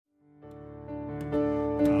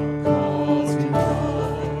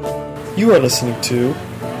You are listening to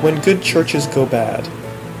When Good Churches Go Bad,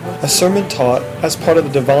 a sermon taught as part of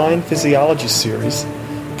the Divine Physiology series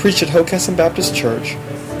preached at Hockessin Baptist Church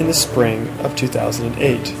in the spring of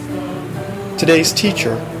 2008. Today's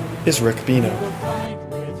teacher is Rick Bino.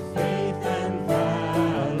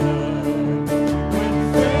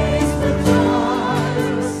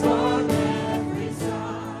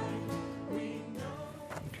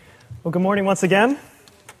 Well, good morning once again.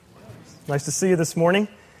 Nice to see you this morning.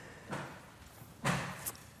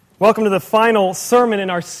 Welcome to the final sermon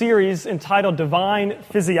in our series entitled Divine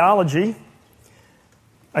Physiology.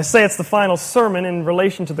 I say it's the final sermon in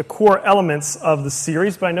relation to the core elements of the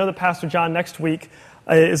series, but I know that Pastor John next week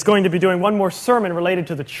is going to be doing one more sermon related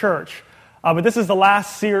to the church. But this is the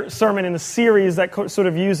last sermon in the series that sort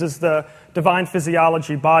of uses the divine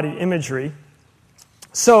physiology body imagery.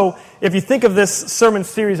 So, if you think of this sermon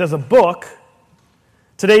series as a book,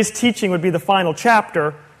 today's teaching would be the final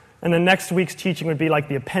chapter, and then next week's teaching would be like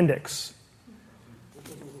the appendix.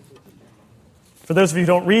 For those of you who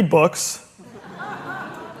don't read books,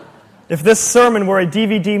 if this sermon were a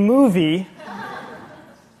DVD movie,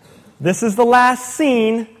 this is the last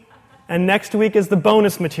scene, and next week is the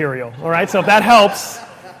bonus material. All right, so if that helps,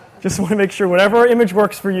 just want to make sure whatever image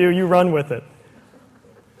works for you, you run with it.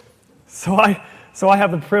 So I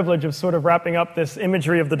have the privilege of sort of wrapping up this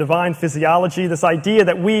imagery of the divine physiology, this idea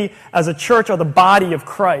that we as a church are the body of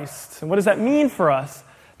Christ. And what does that mean for us,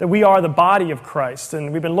 that we are the body of Christ?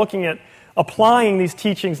 And we've been looking at applying these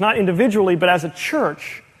teachings, not individually, but as a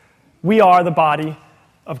church, we are the body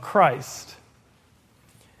of Christ.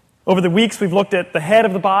 Over the weeks, we've looked at the head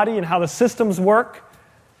of the body and how the systems work.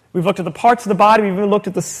 We've looked at the parts of the body. We've even looked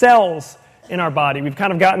at the cells in our body. We've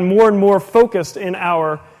kind of gotten more and more focused in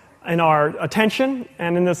our attention,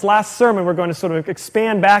 and in this last sermon we're going to sort of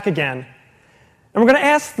expand back again. And we're going to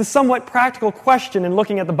ask the somewhat practical question in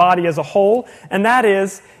looking at the body as a whole, and that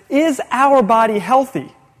is our body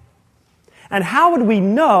healthy? And how would we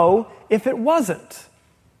know if it wasn't?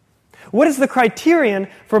 What is the criterion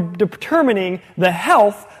for determining the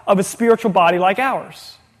health of a spiritual body like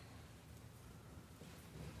ours?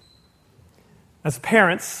 As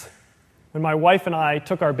parents, when my wife and I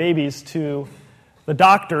took our babies to the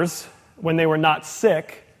doctors, when they were not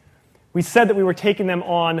sick, we said that we were taking them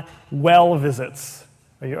on well visits.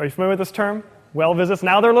 Are you familiar with this term? Well visits.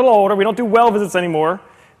 Now they're a little older. We don't do well visits anymore.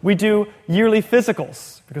 We do yearly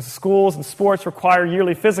physicals because schools and sports require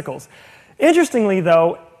yearly physicals. Interestingly,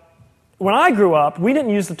 though, when I grew up, we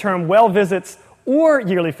didn't use the term well visits or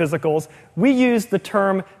yearly physicals. We used the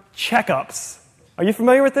term checkups. Are you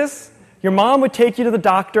familiar with this? Your mom would take you to the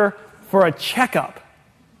doctor for a checkup.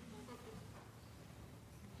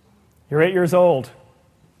 You're 8 years old.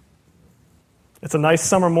 It's a nice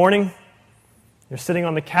summer morning. You're sitting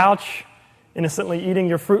on the couch, innocently eating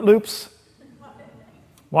your Fruit Loops,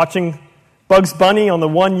 watching Bugs Bunny on the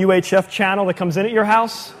one UHF channel that comes in at your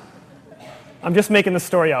house. I'm just making this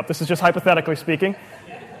story up. This is just hypothetically speaking.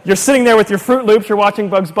 You're sitting there with your Fruit Loops, you're watching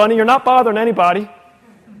Bugs Bunny, you're not bothering anybody.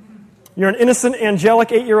 You're an innocent, angelic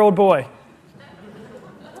 8-year-old boy.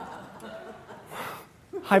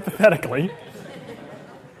 Hypothetically.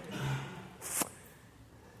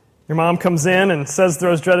 Your mom comes in and says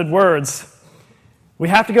those dreaded words. We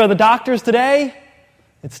have to go to the doctors today.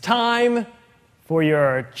 It's time for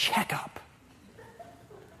your checkup.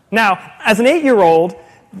 Now, as an 8-year-old,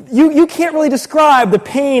 you can't really describe the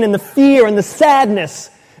pain and the fear and the sadness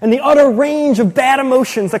and the utter range of bad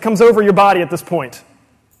emotions that comes over your body at this point.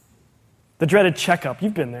 The dreaded checkup.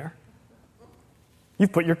 You've been there.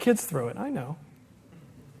 You've put your kids through it. I know.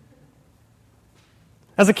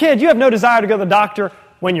 As a kid, you have no desire to go to the doctor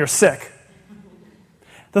when you're sick.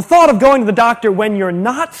 The thought of going to the doctor when you're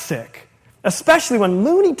not sick, especially when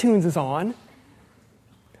Looney Tunes is on,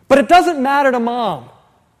 but it doesn't matter to Mom.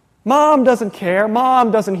 Mom doesn't care.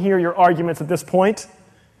 Mom doesn't hear your arguments at this point.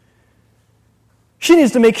 She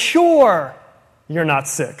needs to make sure you're not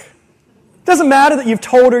sick. It doesn't matter that you've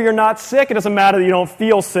told her you're not sick. It doesn't matter that you don't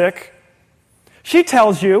feel sick. She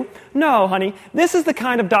tells you, no, honey, this is the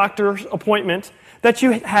kind of doctor's appointment that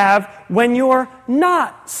you have when you're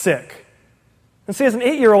not sick. And see, as an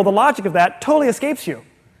 8-year-old, the logic of that totally escapes you.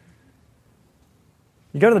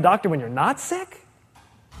 You go to the doctor when you're not sick?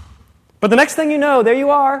 But the next thing you know, there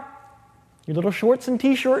you are, your little shorts and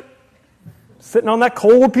t-shirt, sitting on that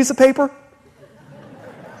cold piece of paper,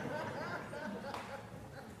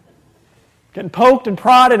 getting poked and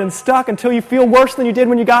prodded and stuck until you feel worse than you did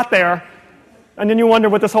when you got there, and then you wonder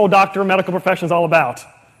what this whole doctor and medical profession is all about.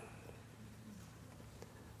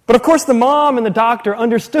 But of course, the mom and the doctor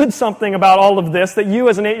understood something about all of this that you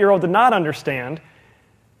as an 8-year-old did not understand.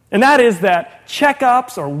 And that is that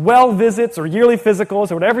checkups or well visits or yearly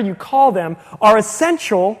physicals or whatever you call them are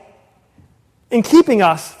essential in keeping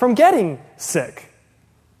us from getting sick.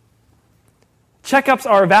 Checkups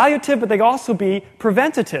are evaluative, but they can also be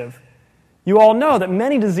preventative. You all know that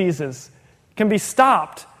many diseases can be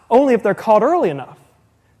stopped only if they're caught early enough,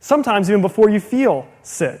 sometimes even before you feel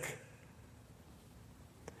sick.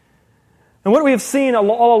 And what we have seen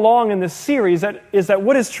all along in this series is that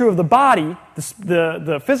what is true of the body,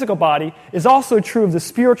 the physical body, is also true of the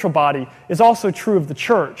spiritual body, is also true of the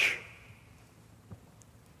church.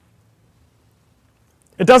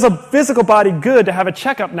 It does a physical body good to have a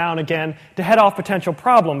checkup now and again to head off potential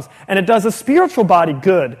problems, and it does a spiritual body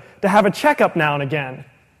good to have a checkup now and again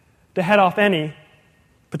to head off any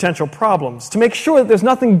potential problems, to make sure that there's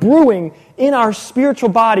nothing brewing in our spiritual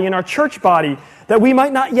body, in our church body, that we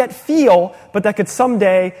might not yet feel, but that could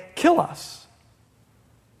someday kill us.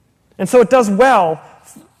 And so it does well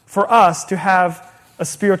for us to have a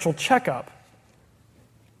spiritual checkup.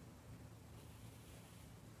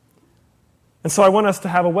 And so I want us to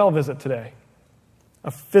have a well visit today,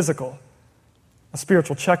 a spiritual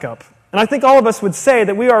checkup. And I think all of us would say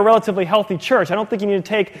that we are a relatively healthy church. I don't think you need to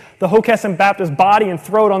take the Hockessin Baptist body and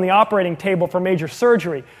throw it on the operating table for major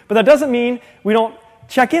surgery. But that doesn't mean we don't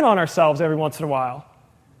check in on ourselves every once in a while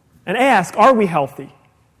and ask, are we healthy?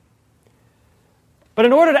 But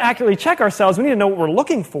in order to accurately check ourselves, we need to know what we're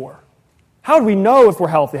looking for. How do we know if we're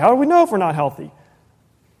healthy? How do we know if we're not healthy?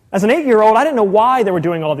 As an 8-year-old, I didn't know why they were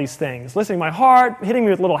doing all these things. Listening to my heart, hitting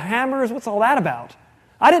me with little hammers, what's all that about?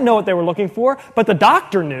 I didn't know what they were looking for, but the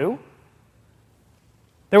doctor knew.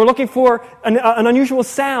 They were looking for an unusual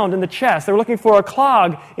sound in the chest. They were looking for a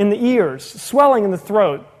clog in the ears, swelling in the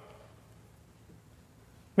throat.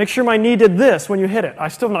 Make sure my knee did this when you hit it. I'm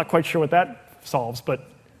still not quite sure what that solves, but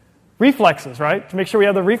reflexes, right? To make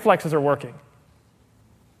sure the reflexes are working.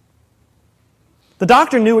 The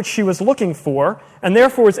doctor knew what she was looking for, and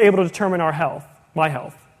therefore was able to determine our health, my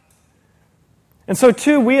health. And so,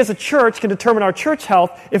 too, we as a church can determine our church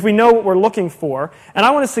health if we know what we're looking for. And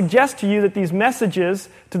I want to suggest to you that these messages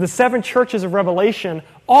to the 7 churches of Revelation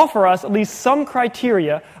offer us at least some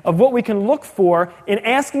criteria of what we can look for in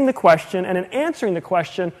asking the question and in answering the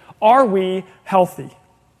question, are we healthy?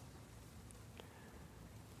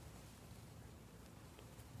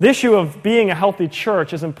 The issue of being a healthy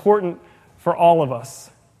church is important for all of us.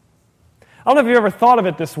 I don't know if you've ever thought of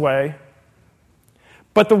it this way,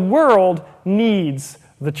 but the world needs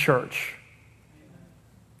the church.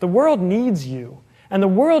 The world needs you, and the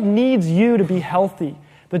world needs you to be healthy.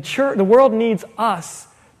 The world needs us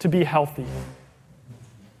to be healthy.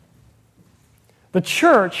 The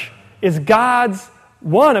church is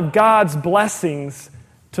one of God's blessings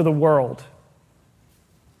to the world.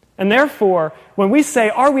 And therefore, when we say,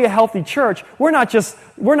 are we a healthy church, we're not just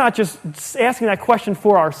asking that question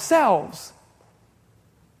for ourselves,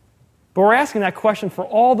 but we're asking that question for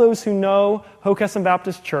all those who know Hockessin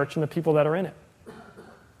Baptist Church and the people that are in it.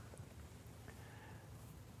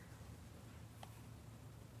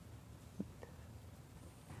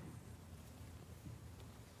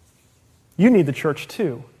 You need the church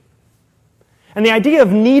too. And the idea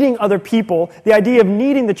of needing other people, the idea of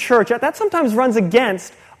needing the church, that sometimes runs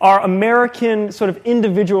against our American sort of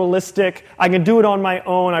individualistic, I can do it on my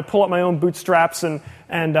own, I pull up my own bootstraps and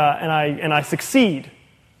I succeed.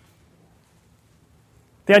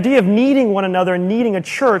 The idea of needing one another and needing a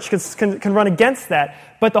church can run against that.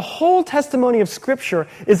 But the whole testimony of Scripture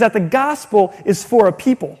is that the gospel is for a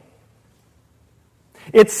people.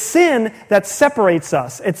 It's sin that separates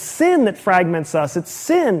us. It's sin that fragments us. It's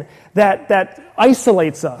sin that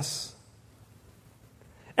isolates us.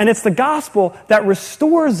 And it's the gospel that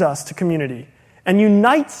restores us to community and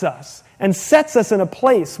unites us and sets us in a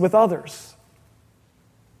place with others.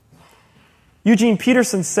 Eugene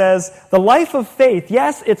Peterson says, the life of faith,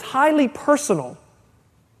 yes, it's highly personal,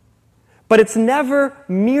 but it's never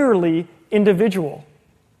merely individual.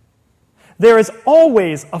 There is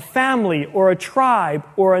always a family or a tribe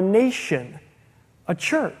or a nation, a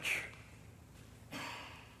church.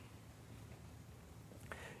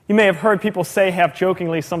 You may have heard people say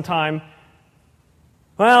half-jokingly sometime,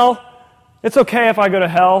 well, it's okay if I go to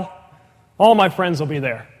hell. All my friends will be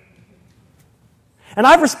there. And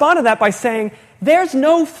I've responded to that by saying, there's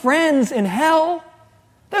no friends in hell.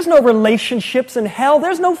 There's no relationships in hell.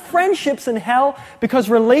 There's no friendships in hell, because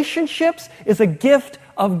relationships is a gift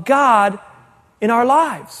of God in our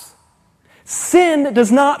lives. Sin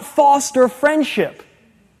does not foster friendship.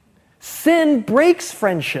 Sin breaks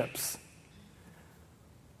friendships.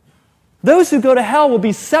 Those who go to hell will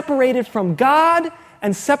be separated from God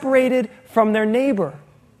and separated from their neighbor.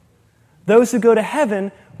 Those who go to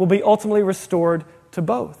heaven will be ultimately restored to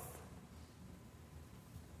both.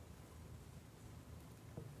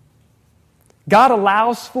 God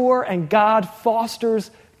allows for and God fosters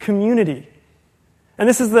community. And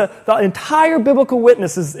this is the entire biblical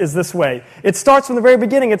witness is this way. It starts from the very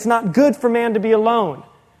beginning. It's not good for man to be alone.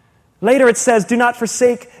 Later it says, do not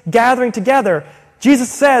forsake gathering together.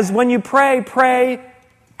 Jesus says, when you pray, pray,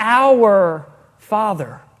 our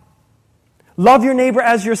Father. Love your neighbor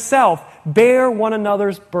as yourself. Bear one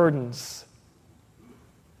another's burdens.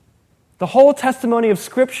 The whole testimony of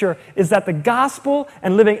Scripture is that the gospel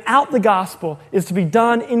and living out the gospel is to be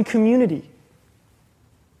done in community.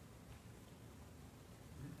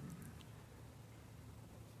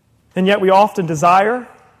 And yet we often desire,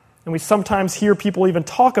 and we sometimes hear people even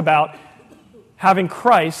talk about having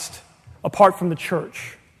Christ apart from the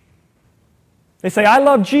church. They say, I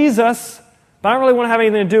love Jesus, but I don't really want to have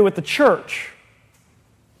anything to do with the church.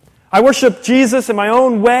 I worship Jesus in my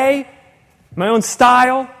own way, my own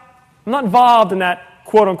style. I'm not involved in that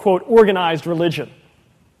quote-unquote organized religion.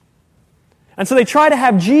 And so they try to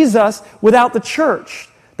have Jesus without the church.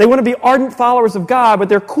 They want to be ardent followers of God, but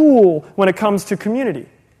they're cool when it comes to community.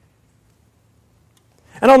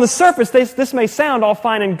 And on the surface, this may sound all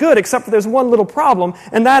fine and good, except for there's one little problem,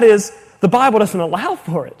 and that is the Bible doesn't allow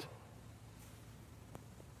for it.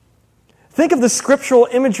 Think of the scriptural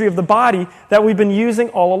imagery of the body that we've been using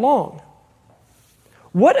all along.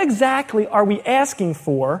 What exactly are we asking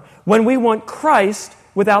for when we want Christ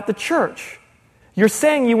without the church? You're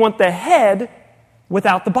saying you want the head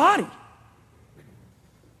without the body.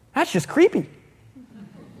 That's just creepy.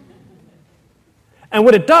 And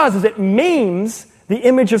what it does is it maims the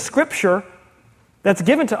image of Scripture that's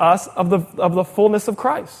given to us of the fullness of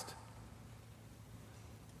Christ.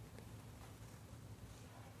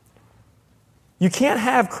 You can't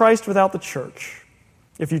have Christ without the church.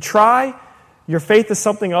 If you try, your faith is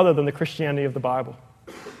something other than the Christianity of the Bible.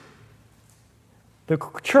 The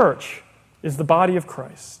church is the body of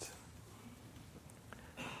Christ.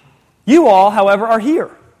 You all, however, are here.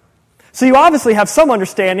 So you obviously have some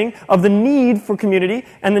understanding of the need for community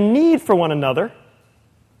and the need for one another.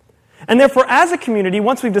 And therefore, as a community,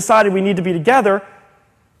 once we've decided we need to be together,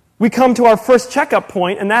 we come to our first checkup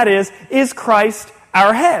point, and that is Christ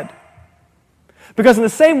our head? Because in the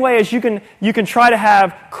same way as you can try to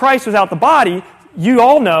have Christ without the body, you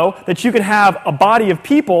all know that you can have a body of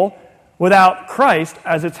people without Christ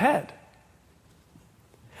as its head.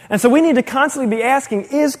 And so we need to constantly be asking,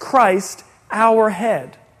 is Christ our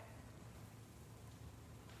head?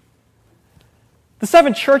 The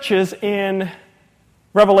 7 churches in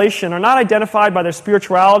Revelation are not identified by their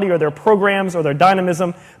spirituality or their programs or their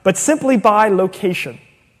dynamism, but simply by location.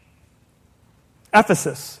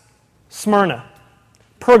 Ephesus, Smyrna,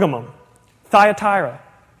 Pergamum, Thyatira,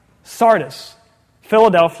 Sardis,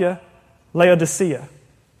 Philadelphia, Laodicea.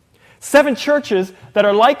 7 churches that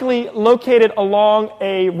are likely located along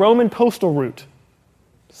a Roman postal route,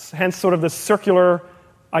 hence sort of the circular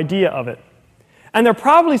idea of it. And they're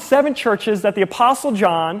probably 7 churches that the Apostle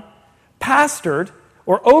John pastored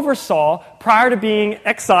or oversaw prior to being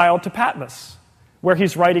exiled to Patmos, where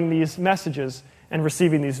he's writing these messages and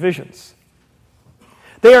receiving these visions.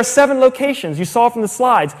 They are 7 locations. You saw from the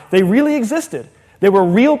slides. They really existed. They were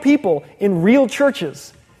real people in real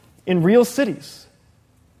churches, in real cities.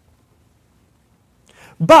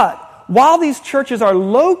 But while these churches are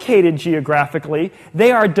located geographically,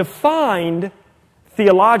 they are defined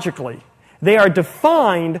theologically. They are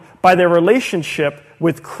defined by their relationship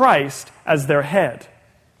with Christ as their head.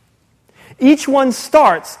 Each one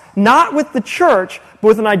starts not with the church, but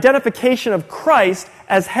with an identification of Christ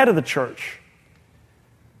as head of the church.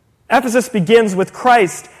 Ephesus begins with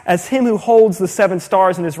Christ as him who holds the 7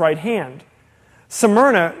 stars in his right hand.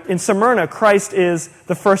 In Smyrna, Christ is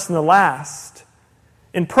the first and the last.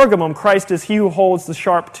 In Pergamum, Christ is he who holds the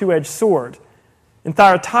sharp 2-edged sword. In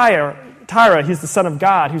Thyatira, he's the Son of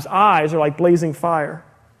God, whose eyes are like blazing fire.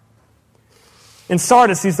 In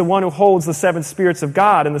Sardis, he's the one who holds the 7 spirits of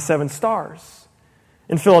God and the 7 stars.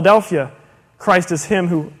 In Philadelphia, Christ is him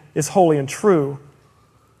who is holy and true.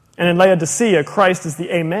 And in Laodicea, Christ is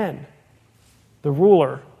the Amen, the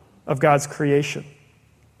ruler of God's creation.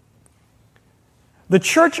 The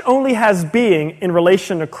church only has being in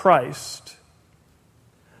relation to Christ.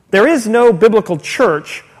 There is no biblical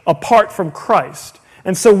church apart from Christ.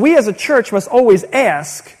 And so we as a church must always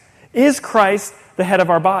ask, is Christ the head of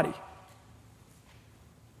our body?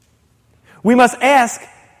 We must ask,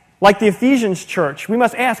 like the Ephesians church, we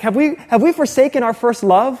must ask, have we forsaken our first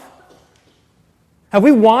love? Have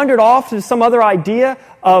we wandered off to some other idea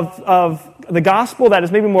of the gospel that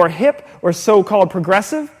is maybe more hip or so-called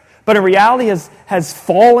progressive? but in reality has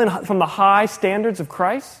fallen from the high standards of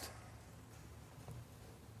Christ?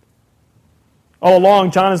 All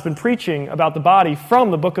along, John has been preaching about the body from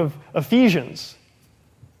the book of Ephesians,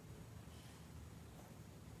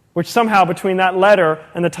 which somehow between that letter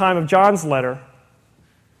and the time of John's letter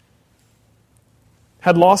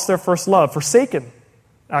had lost their first love, forsaken,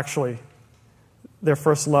 actually, their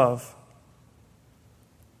first love.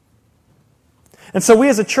 And so we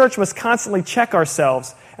as a church must constantly check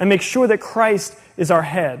ourselves and make sure that Christ is our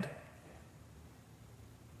head.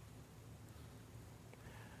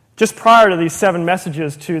 Just prior to these 7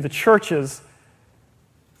 messages to the churches,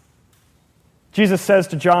 Jesus says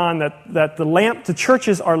to John that the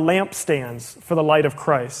churches are lampstands for the light of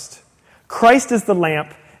Christ. Christ is the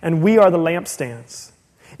lamp, and we are the lampstands.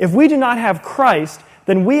 If we do not have Christ,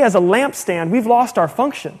 then we as a lampstand, we've lost our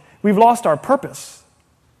function. We've lost our purpose.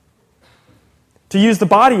 To use the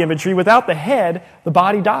body imagery, without the head, the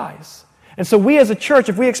body dies. And so we as a church,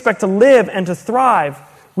 if we expect to live and to thrive,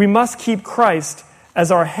 we must keep Christ as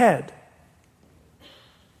our head.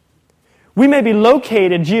 We may be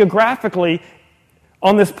located geographically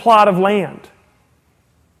on this plot of land,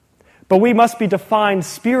 but we must be defined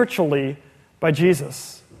spiritually by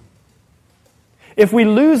Jesus. If we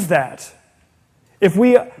lose that, if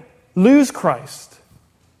we lose Christ,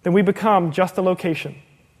 then we become just a location.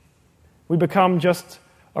 We become just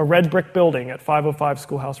a red brick building at 505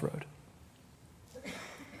 Schoolhouse Road.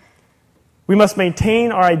 We must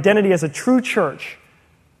maintain our identity as a true church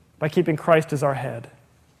by keeping Christ as our head.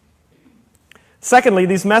 Secondly,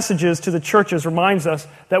 these messages to the churches reminds us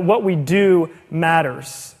that what we do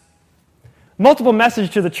matters. Multiple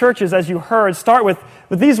messages to the churches, as you heard, start with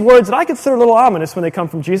these words that I consider a little ominous when they come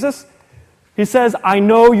from Jesus. He says, I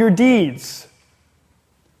know your deeds.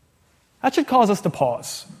 That should cause us to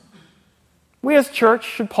pause. We as church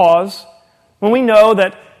should pause when we know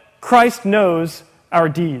that Christ knows our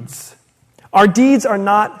deeds. Our deeds are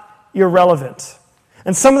not irrelevant.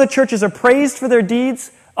 And some of the churches are praised for their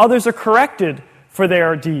deeds, others are corrected for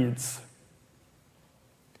their deeds.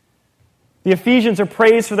 The Ephesians are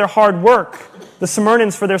praised for their hard work. The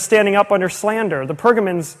Smyrnans for their standing up under slander. The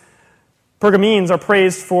Pergamines are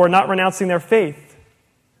praised for not renouncing their faith.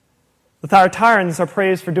 The Thyatians are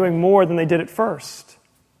praised for doing more than they did at first.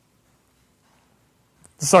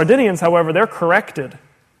 The Sardinians, however, they're corrected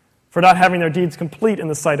for not having their deeds complete in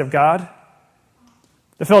the sight of God.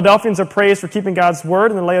 The Philadelphians are praised for keeping God's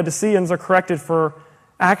word, and the Laodiceans are corrected for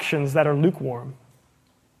actions that are lukewarm.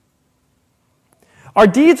 Our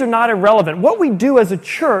deeds are not irrelevant. What we do as a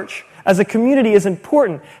church, as a community, is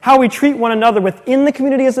important. How we treat one another within the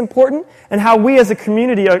community is important, and how we as a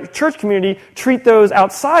community, a church community, treat those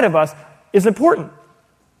outside of us is important.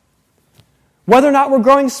 Whether or not we're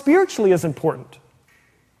growing spiritually is important.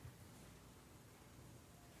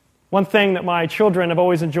 One thing that my children have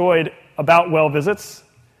always enjoyed about well visits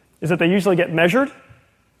is that they usually get measured,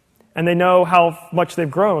 and they know how much they've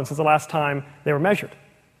grown since the last time they were measured.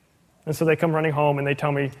 And so they come running home and they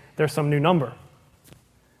tell me there's some new number. And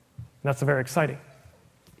that's very exciting.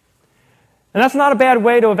 And that's not a bad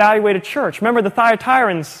way to evaluate a church. Remember, the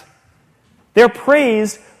Thyatians, they're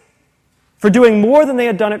praised for doing more than they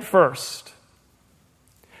had done at first.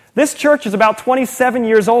 This church is about 27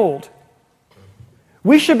 years old.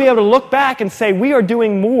 We should be able to look back and say we are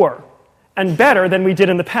doing more and better than we did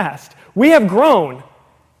in the past. We have grown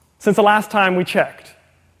since the last time we checked.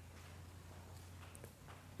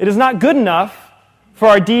 It is not good enough for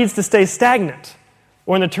our deeds to stay stagnant,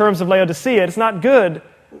 or in the terms of Laodicea, it's not good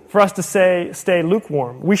for us to stay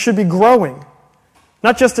lukewarm. We should be growing,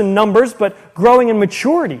 not just in numbers, but growing in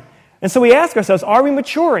maturity. And so we ask ourselves, are we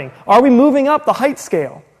maturing? Are we moving up the height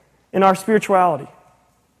scale in our spirituality?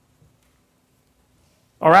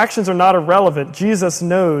 Our actions are not irrelevant. Jesus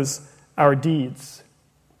knows our deeds.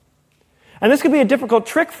 And this could be a difficult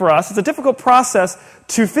trick for us. It's a difficult process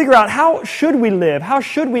to figure out how should we live, how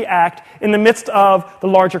should we act in the midst of the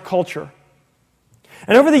larger culture.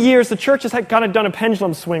 And over the years, the church has kind of done a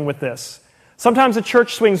pendulum swing with this. Sometimes the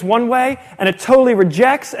church swings one way, and it totally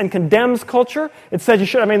rejects and condemns culture. It says you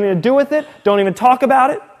shouldn't have anything to do with it, don't even talk about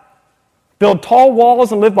it, build tall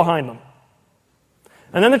walls and live behind them.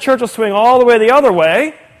 And then the church will swing all the other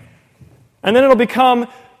way, and then it'll become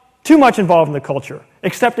too much involved in the culture,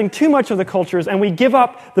 accepting too much of the cultures, and we give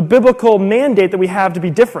up the biblical mandate that we have to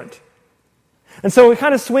be different. And so it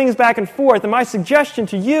kind of swings back and forth, and my suggestion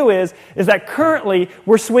to you is that currently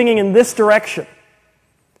we're swinging in this direction.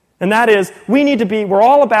 And that is, we're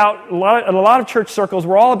all about, in a lot of church circles,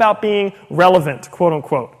 we're all about being relevant, quote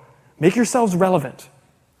unquote. Make yourselves relevant.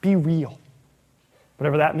 Be real.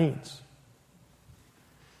 Whatever that means.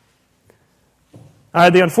 I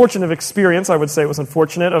had the unfortunate experience, I would say it was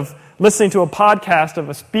unfortunate, of listening to a podcast of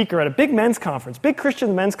a speaker at a big men's conference, big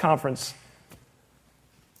Christian men's conference.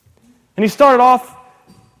 And he started off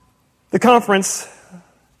the conference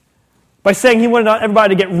by saying he wanted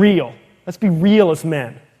everybody to get real. Let's be real as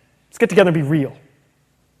men. Let's get together and be real.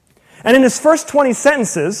 And in his first 20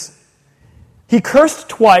 sentences, he cursed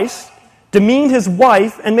twice, demeaned his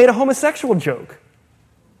wife, and made a homosexual joke.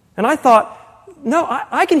 And I thought, no,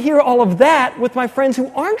 I can hear all of that with my friends who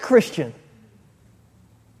aren't Christian.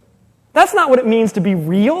 That's not what it means to be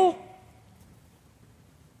real.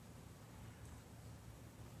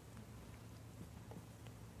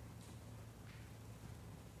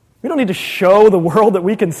 We don't need to show the world that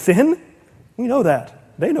we can sin. We know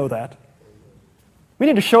that. They know that. We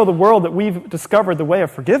need to show the world that we've discovered the way of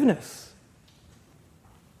forgiveness.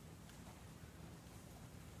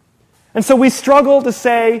 And so we struggle to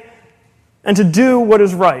say and to do what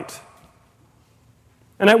is right.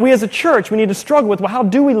 And that we as a church, we need to struggle with, well, how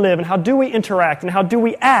do we live and how do we interact and how do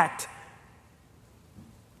we act?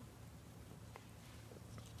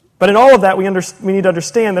 But in all of that, we need to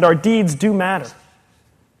understand that our deeds do matter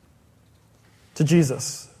to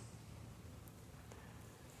Jesus.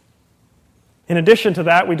 In addition to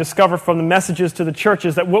that, we discover from the messages to the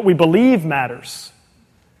churches that what we believe matters.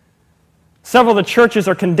 Several of the churches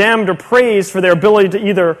are condemned or praised for their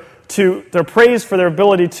ability they're praised for their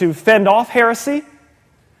ability to fend off heresy,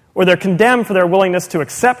 or they're condemned for their willingness to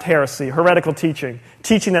accept heresy, heretical teaching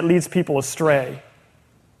that leads people astray.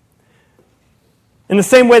 In the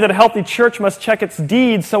same way that a healthy church must check its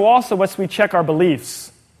deeds, so also must we check our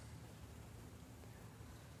beliefs.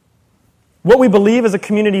 What we believe as a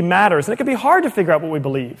community matters, and it can be hard to figure out what we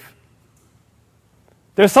believe.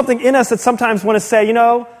 There's something in us that sometimes want to say,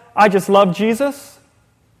 I just love Jesus,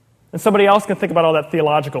 and somebody else can think about all that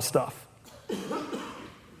theological stuff.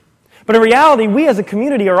 But in reality, we as a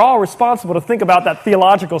community are all responsible to think about that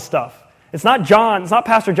theological stuff. It's not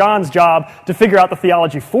Pastor John's job to figure out the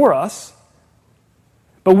theology for us.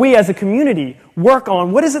 But we as a community work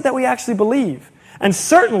on what is it that we actually believe. And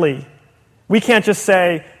certainly, we can't just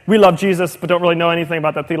say we love Jesus but don't really know anything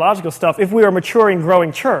about that theological stuff if we are a maturing,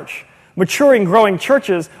 growing church. Maturing, growing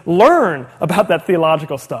churches learn about that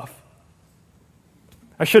theological stuff.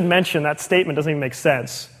 I should mention that statement doesn't even make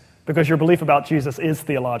sense because your belief about Jesus is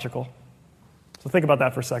theological. So think about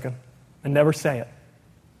that for a second and never say it.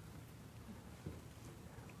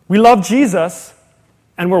 We love Jesus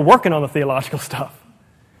and we're working on the theological stuff.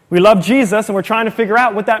 We love Jesus and we're trying to figure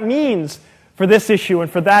out what that means for this issue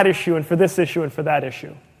and for that issue and for this issue and for that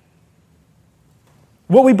issue.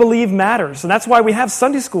 What we believe matters, and that's why we have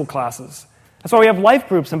Sunday school classes. That's why we have life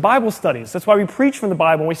groups and Bible studies. That's why we preach from the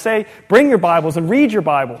Bible. And we say, bring your Bibles and read your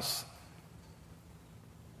Bibles.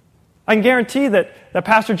 I can guarantee that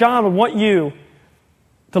Pastor John would want you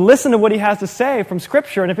to listen to what he has to say from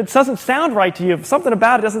Scripture. And if it doesn't sound right to you, if something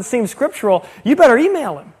about it doesn't seem scriptural, you better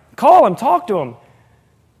email him, call him, talk to him.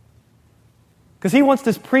 Because he wants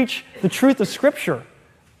to preach the truth of Scripture.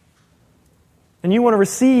 And you want to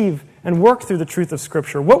receive and work through the truth of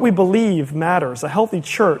Scripture. What we believe matters. A healthy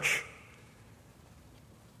church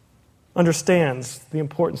understands the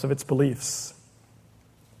importance of its beliefs.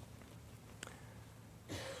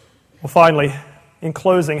 Well, finally, in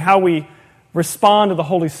closing, how we respond to the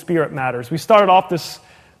Holy Spirit matters. We started off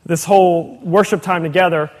this whole worship time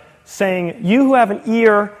together saying, you who have an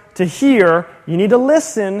ear to hear, you need to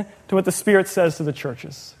listen to what the Spirit says to the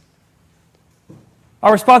churches.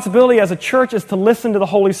 Our responsibility as a church is to listen to the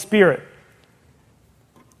Holy Spirit.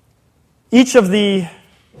 Each of the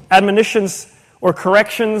admonitions or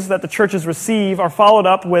corrections that the churches receive are followed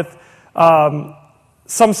up with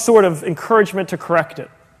some sort of encouragement to correct it.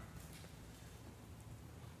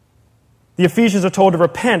 The Ephesians are told to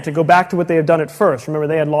repent and go back to what they had done at first. Remember,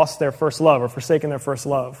 they had lost their first love or forsaken their first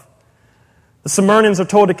love. The Smyrnans are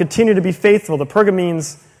told to continue to be faithful. The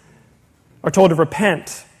Pergamines are told to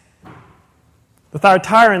repent. The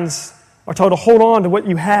Thyatirans are told to hold on to what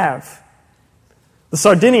you have. The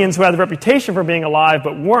Sardinians, who had the reputation for being alive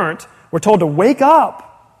but weren't, were told to wake up.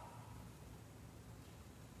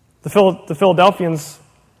 The Philadelphians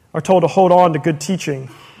are told to hold on to good teaching.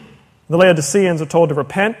 The Laodiceans are told to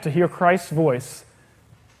repent, to hear Christ's voice,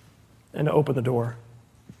 and to open the door.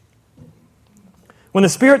 When the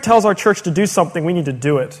Spirit tells our church to do something, we need to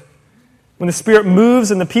do it. When the Spirit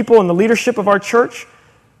moves in the people and the leadership of our church,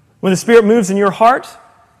 when the Spirit moves in your heart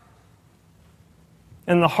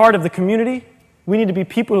and in the heart of the community, we need to be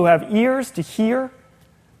people who have ears to hear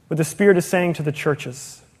what the Spirit is saying to the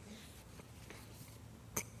churches.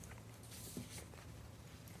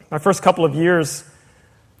 My first couple of years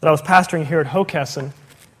that I was pastoring here at Hockessin,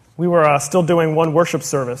 we were still doing one worship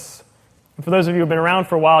service. And for those of you who have been around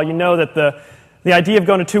for a while, you know that the idea of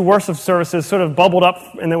going to two worship services sort of bubbled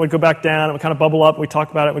up and then would go back down. It would kind of bubble up, we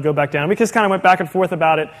talked about it, would go back down. We just kind of went back and forth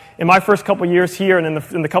about it in my first couple years here and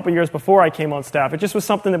in the couple years before I came on staff. It just was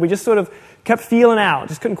something that we just sort of kept feeling out,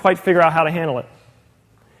 just couldn't quite figure out how to handle it.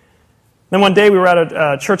 Then one day we were at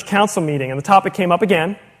a church council meeting and the topic came up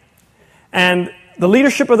again. And the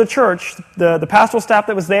leadership of the church, the pastoral staff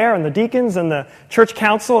that was there and the deacons and the church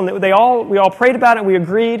council, and we all prayed about it and we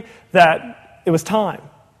agreed that it was time.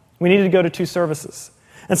 We needed to go to two services.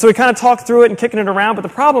 And so we kind of talked through it and kicking it around, but the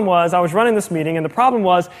problem was I was running this meeting and the problem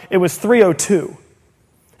was it was 3:02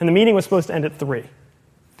 and the meeting was supposed to end at 3.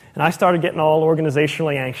 And I started getting all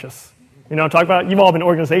organizationally anxious. You know what I'm talking about? You've all been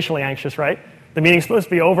organizationally anxious, right? The meeting's supposed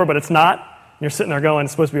to be over, but it's not. And you're sitting there going,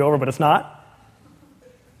 it's supposed to be over, but it's not.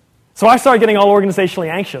 So I started getting all organizationally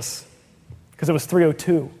anxious because it was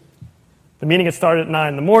 3:02. The meeting had started at 9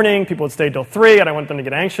 in the morning. People had stayed till 3. I didn't want them to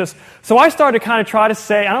get anxious. So I started to kind of try to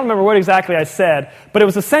say, I don't remember what exactly I said, but it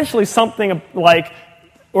was essentially something like,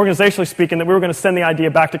 organizationally speaking, that we were going to send the idea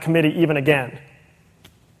back to committee even again.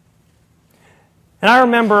 And I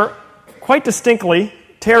remember quite distinctly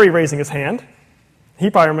Terry raising his hand. He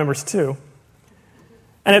probably remembers too.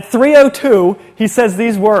 And at 3:02, he says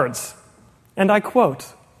these words, and I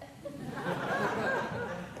quote,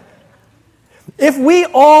 "If we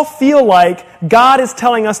all feel like God is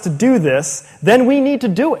telling us to do this, then we need to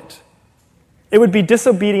do it. It would be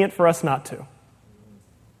disobedient for us not to."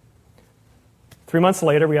 3 months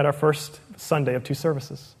later, we had our first Sunday of two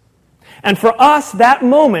services. And for us, that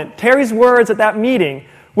moment, Terry's words at that meeting,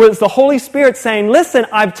 was the Holy Spirit saying, listen,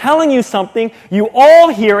 I'm telling you something, you all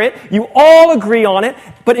hear it, you all agree on it,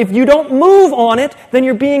 but if you don't move on it, then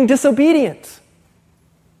you're being disobedient.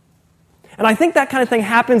 And I think that kind of thing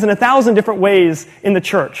happens in 1,000 different ways in the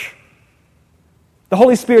church. The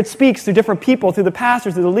Holy Spirit speaks through different people, through the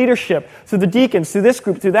pastors, through the leadership, through the deacons, through this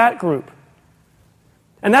group, through that group.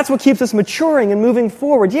 And that's what keeps us maturing and moving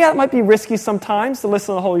forward. Yeah, it might be risky sometimes to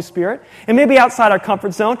listen to the Holy Spirit. It may be outside our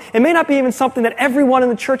comfort zone. It may not be even something that everyone in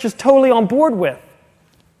the church is totally on board with.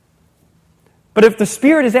 But if the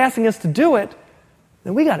Spirit is asking us to do it,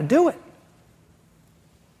 then we got to do it.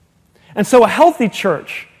 And so a healthy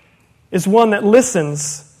church is one that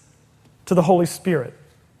listens to the Holy Spirit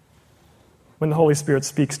when the Holy Spirit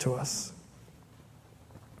speaks to us.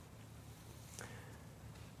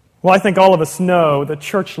 Well, I think all of us know that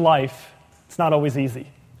church life, it's not always easy.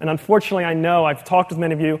 And unfortunately, I know, I've talked with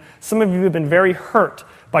many of you, some of you have been very hurt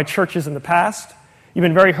by churches in the past. You've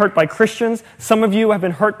been very hurt by Christians. Some of you have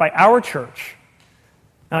been hurt by our church.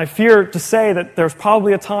 And I fear to say that there's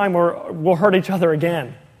probably a time where we'll hurt each other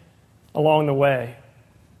again along the way.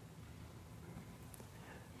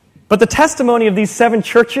 But the testimony of these 7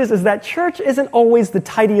 churches is that church isn't always the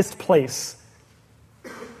tidiest place.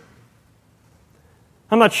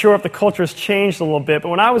 I'm not sure if the culture has changed a little bit, but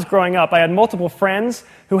when I was growing up, I had multiple friends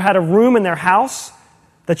who had a room in their house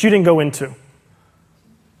that you didn't go into.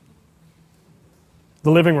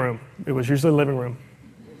 The living room. It was usually the living room.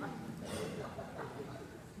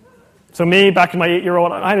 So me, back in my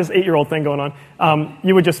 8-year-old, I had this 8-year-old thing going on.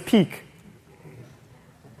 You would just peek.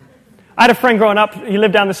 I had a friend growing up, he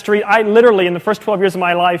lived down the street. I literally, in the first 12 years of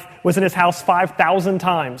my life, was in his house 5,000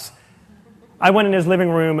 times. I went in his living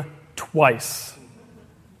room twice.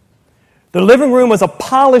 The living room was a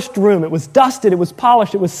polished room. It was dusted, it was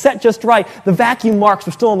polished, it was set just right. The vacuum marks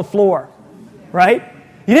were still on the floor, right?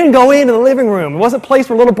 You didn't go into the living room. It wasn't a place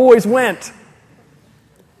where little boys went.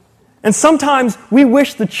 And sometimes we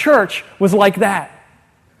wish the church was like that.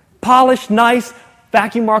 Polished, nice,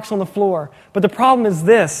 vacuum marks on the floor. But the problem is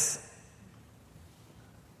this.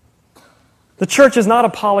 The church is not a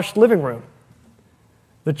polished living room.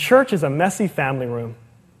 The church is a messy family room.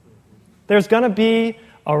 There's going to be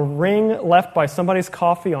a ring left by somebody's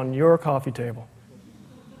coffee on your coffee table.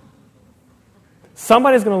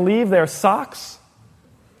 Somebody's going to leave their socks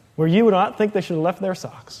where you would not think they should have left their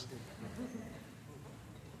socks.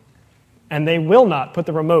 And they will not put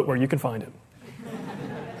the remote where you can find it.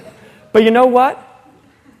 But you know what?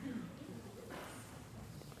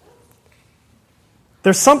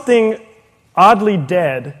 There's something oddly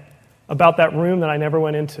dead about that room that I never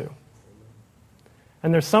went into.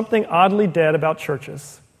 And there's something oddly dead about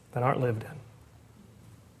churches that aren't lived in.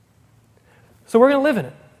 So we're going to live in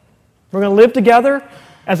it. We're going to live together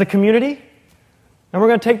as a community, and we're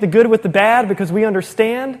going to take the good with the bad because we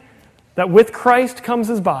understand that with Christ comes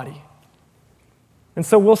His body. And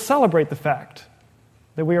so we'll celebrate the fact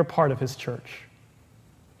that we are part of His church.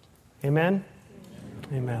 Amen?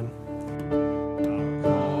 Amen.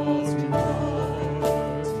 Calls to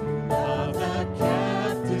love that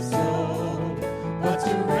captive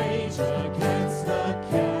again.